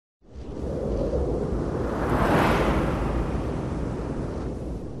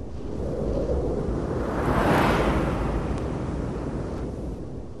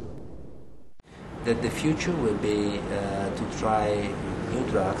that the future will be to try new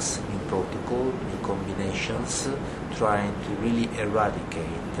drugs, new protocol, new combinations, trying to really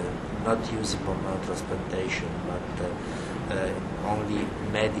eradicate, not using bone marrow transplantation, but only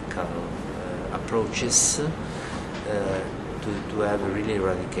medical approaches to have a really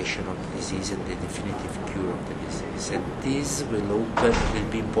eradication of the disease and the definitive cure of the disease. And this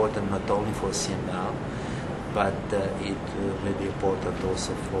will be important not only for CML, but it will be important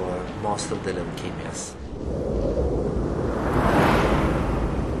also for most of the leukemias.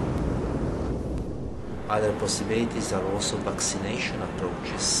 Other possibilities are also vaccination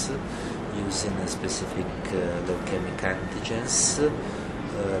approaches using specific leukemic antigens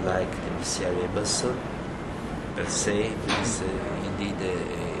like the BCR-ABL per se is indeed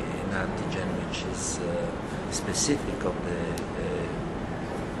an antigen which is specific of the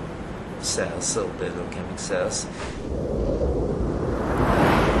cells, of the leukemic cells.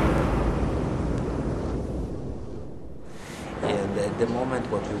 And at the moment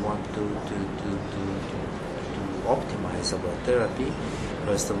what we want to optimize our therapy,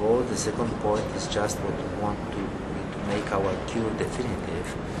 first of all, the second point is just what we want to make our cure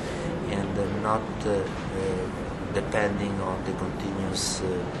definitive and not depending on the continuous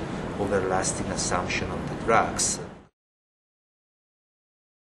overlasting assumption of the drugs.